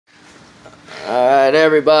Alright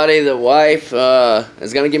everybody, the wife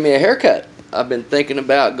is going to give me a haircut. I've been thinking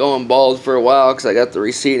about going bald for a while because I got the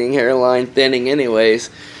receding hairline thinning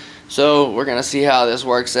anyways. So we're going to see how this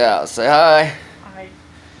works out. Say hi. Hi.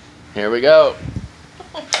 Here we go.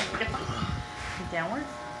 Downward?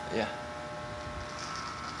 Yeah.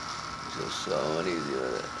 Just slow and easy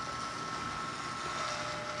with it.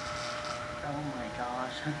 Oh my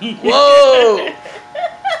gosh. Whoa!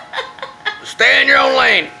 Stay in your own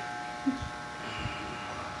lane.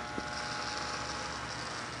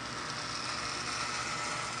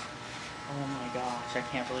 Oh my gosh, I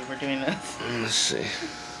can't believe we're doing this. Let's see.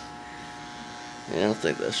 Yeah, I don't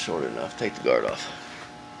think that's short enough. Take the guard off.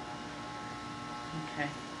 Okay.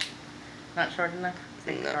 Not short enough?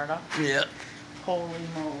 Take the guard off? Yeah. Holy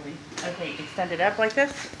moly. Okay, extend it up like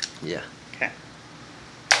this? Yeah. Okay.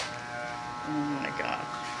 Oh my gosh.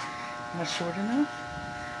 Not short enough?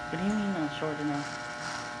 What do you mean not short enough?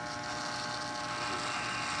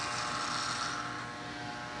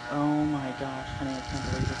 Oh my gosh, honey, I can't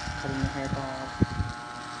believe this. Cutting your hair bald.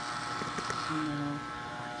 No,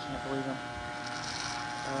 I can't believe it.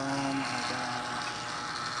 Oh my gosh.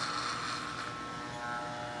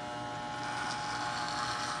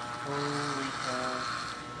 Holy cow.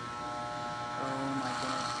 Oh my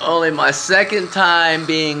goodness. Only my second time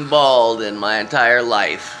being bald in my entire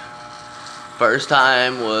life. First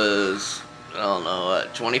time was, I don't know,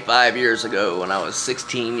 25 years ago when I was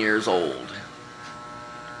 16 years old.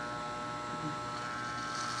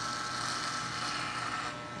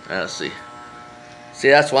 Let's see. See,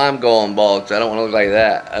 that's why I'm going bald, because I don't want to look like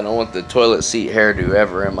that. I don't want the toilet seat hairdo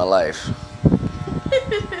ever in my life. Oh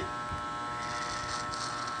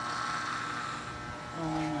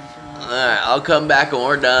my god. Alright, I'll come back when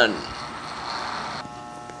we're done.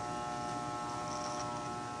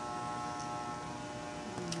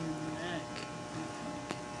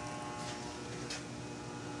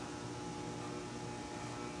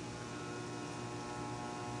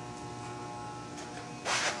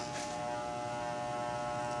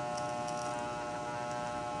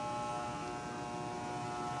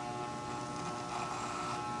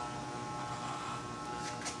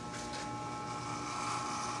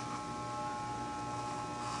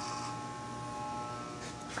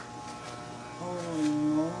 Holy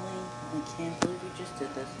moly, I can't believe we just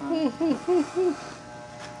did this, huh?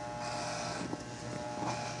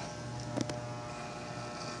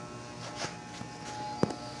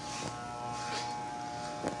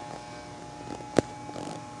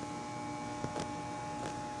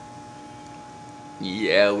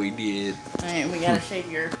 Yeah, we did. Alright, we gotta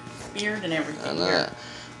shave your beard and everything here.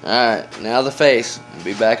 Alright, now the face. I'll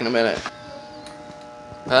be back in a minute.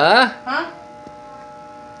 Huh? Huh?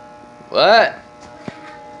 What?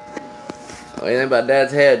 What do you think about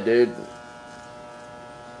Dad's head, dude?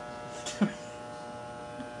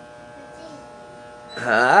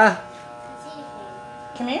 Huh?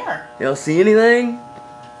 Come here. You don't see anything?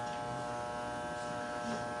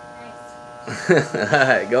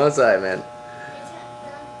 Alright, go inside, man.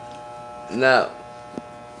 No.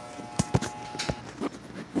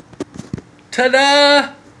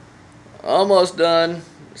 Ta-da! Almost done.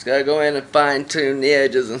 Just gotta go in and fine-tune the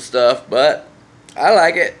edges and stuff, but I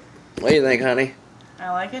like it. What do you think, honey? I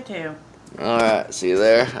like it too. Alright, see you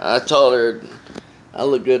there? I told her I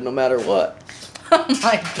look good no matter what. Oh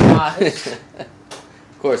my gosh.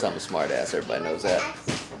 Of course I'm a smart ass, everybody knows that.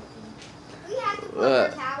 We have to put our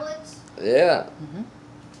tablets. Yeah.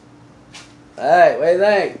 Hey, what do you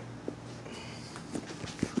think?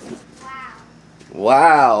 Wow.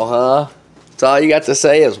 Wow, huh? That's all you got to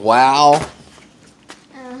say is wow.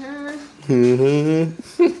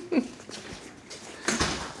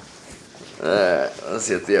 Alright, let's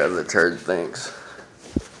see what the other turd thinks.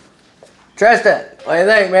 Tristan, what do you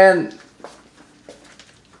think, man?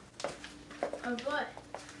 Of what?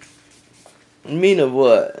 Mean of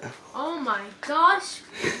what? Oh my gosh.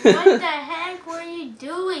 What the heck were you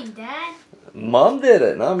doing, Dad? Mom did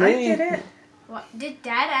it, not me. I did it. What? Did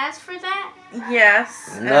Dad ask for that?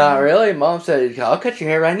 Yes. Not really. Mom said, I'll cut your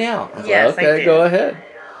hair right now. I was Yes, like, I okay, did. go ahead.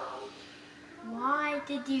 Why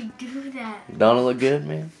did you do that? Don't it look good,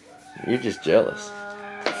 man? You're just jealous.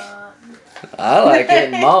 I like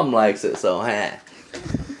it and Mom likes it, so huh. I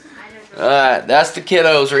don't know. Alright, that's the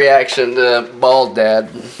kiddos' reaction to bald dad.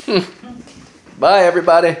 Bye,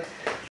 everybody.